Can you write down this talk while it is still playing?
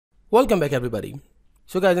Welcome back everybody.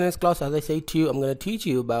 So guys, in this class, as I say to you, I'm going to teach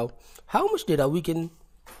you about how much data we can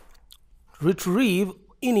retrieve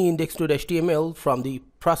in index.html from the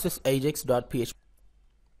process AJAX.php.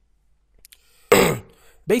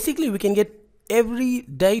 Basically, we can get every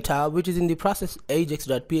data which is in the process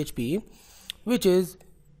AJAX.php, which is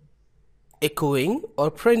echoing or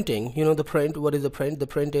printing. You know the print. What is the print? The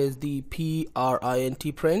print is the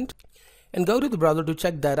print print. And go to the browser to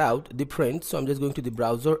check that out, the print. So I'm just going to the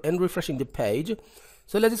browser and refreshing the page.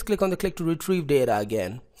 So let's just click on the click to retrieve data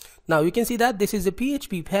again. Now you can see that this is a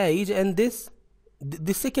PHP page, and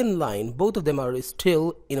the second line, both of them are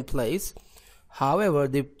still in a place. However,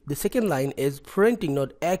 the second line is printing,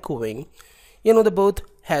 not echoing. You know, the both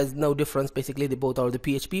has no difference. Basically, they both are the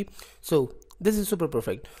PHP. So this is super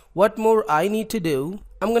perfect. What more I need to do?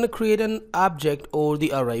 I'm going to create an object or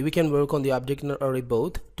the array. We can work on the object and array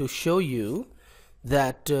both to show you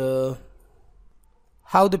that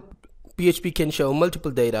how the PHP can show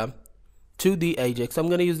multiple data to the AJAX. I'm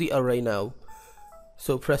going to use the array now.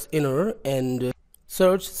 So press enter and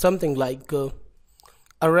search something like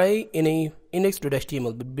array in a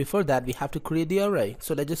index.html. But before that, we have to create the array.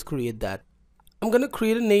 So let's just create that. I'm going to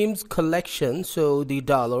create a names collection. So the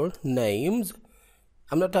 $names.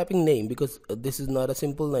 I'm not typing name because this is not a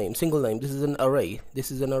single name. This is an array.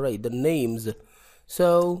 The names.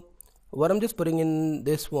 So what I'm just putting in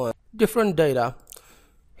this one, different data.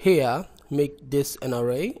 Here, make this an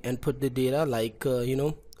array and put the data like,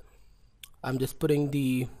 I'm just putting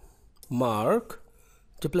the Mark,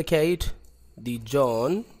 duplicate the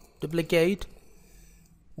John, duplicate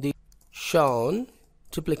the Sean,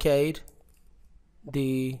 duplicate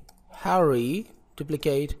the Harry,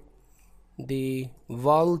 duplicate the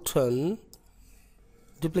Walton,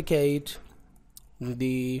 duplicate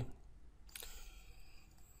the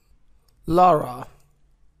Laura,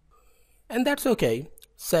 and that's okay.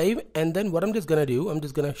 Save, and then what I'm just gonna do, I'm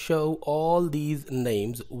just gonna show all these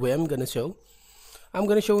names. Where I'm gonna show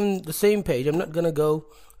in the same page. I'm not gonna go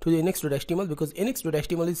to the index.html because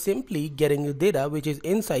index.html is simply getting the data which is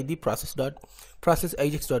inside the process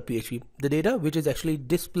ajax.php, the data which is actually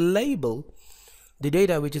displayable, the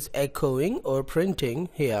data which is echoing or printing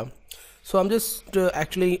here. So I'm just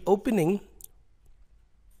actually opening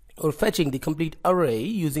or fetching the complete array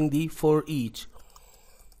using the for each.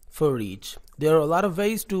 There are a lot of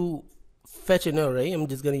ways to fetch an array. I'm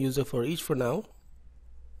just going to use a for each for now.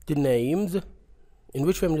 The names, in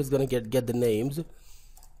which way I'm just going to get the names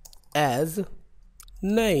as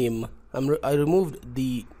name. I removed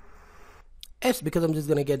the s because I'm just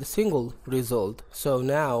going to get a single result. So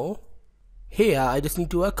now here I just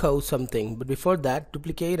need to echo something, but before that,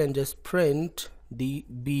 duplicate and just print the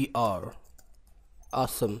br.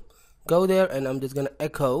 Awesome. Go there and I'm just going to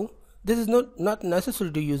echo. This is not necessary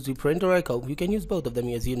to use the print or echo. You can use both of them,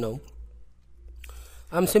 as you know.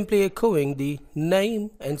 I'm simply echoing the name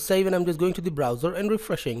and save, and I'm just going to the browser and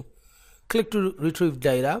refreshing. Click to retrieve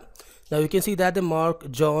data. Now you can see that the Mark,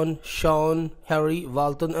 John, Sean, Harry,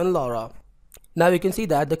 Walton, and Laura. Now you can see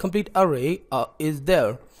that the complete array is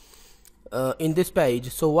there in this page.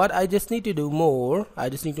 So what I just need to do more, I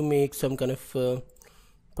just need to make some kind of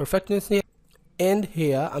perfectness here. And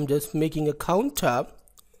here I'm just making a counter.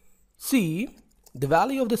 C, the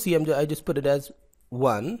value of the C, I just put it as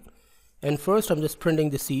 1, and first I'm just printing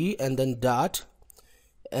the C and then dot,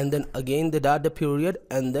 and then again the dot, the period,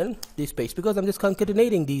 and then the space, because I'm just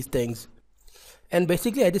concatenating these things. And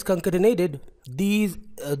basically I just concatenated these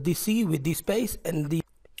the C with the space and the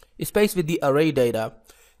space with the array data.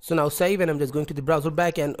 So now save, and I'm just going to the browser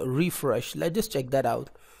back and refresh. Let's just check that out.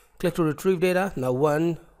 Click to retrieve data. Now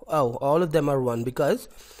all of them are 1 because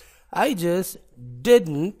I just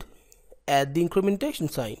didn't add the incrementation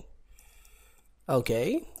sign.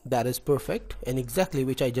 Okay, that is perfect and exactly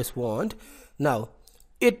which I just want. Now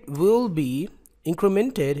it will be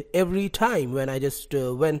incremented every time when I just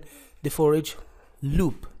when the for each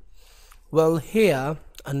loop. Well, here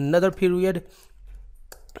another period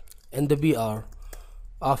and the br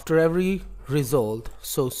after every result.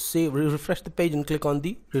 So refresh the page and click on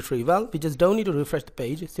the retrieve. Well, we just don't need to refresh the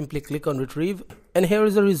page, simply click on retrieve, and here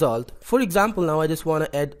is the result. For example, now I just want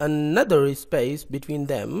to add another space between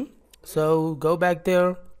them, so go back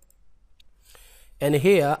there, and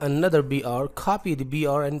here another br, copy the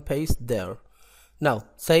br and paste there. Now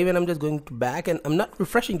save, and I'm just going to back, and I'm not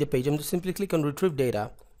refreshing the page, I'm just simply click on retrieve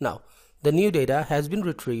data. Now the new data has been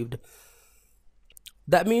retrieved.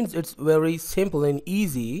 That means it's very simple and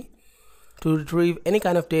easy to retrieve any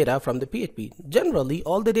kind of data from the PHP. Generally,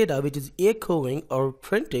 all the data which is echoing or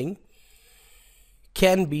printing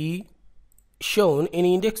can be shown in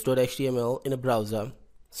index.html in a browser.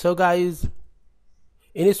 So guys,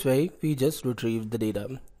 In this way we just retrieve the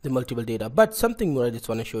data, the multiple data. But something more I just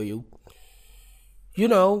want to show you. You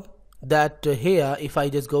know that here if I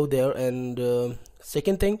just go there and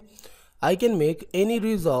second thing, I can make any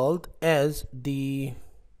result as the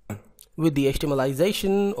with the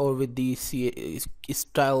HTMLization or with the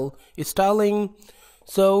styling.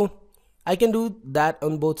 So I can do that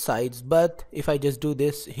on both sides. But if I just do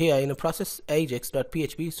this here in a process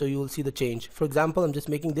ajax.php, so you will see the change. For example, I'm just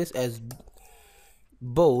making this as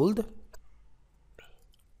bold,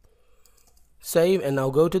 save, and now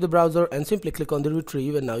go to the browser and simply click on the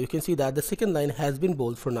retrieve, and now you can see that the second line has been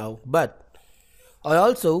bold for now. But I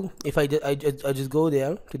also, if I just go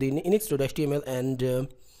there to the index.html and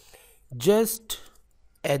just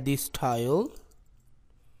add the style,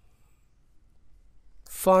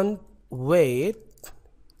 font weight,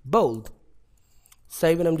 bold,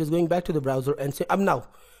 save, and I'm just going back to the browser and say now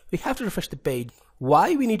we have to refresh the page.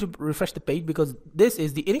 Why we need to refresh the page? Because this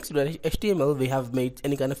is the index.html, we have made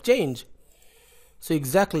any kind of change. So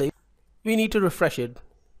exactly we need to refresh it.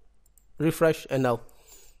 Refresh, and now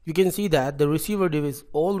you can see that the receiver div is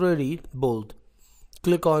already bold.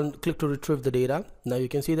 Click to retrieve the data. Now you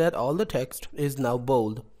can see that all the text is now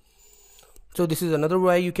bold. So this is another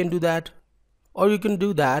way you can do that, or you can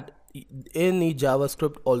do that in the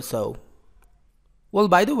JavaScript also. Well,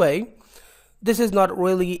 by the way, this is not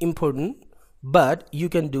really important, but you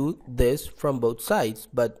can do this from both sides.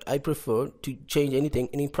 But I prefer to change anything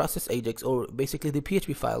in process AJAX, or basically the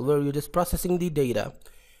PHP file where you're just processing the data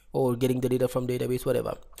or getting the data from database,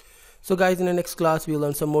 whatever. So guys, in the next class we'll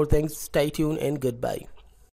learn some more things. Stay tuned and goodbye.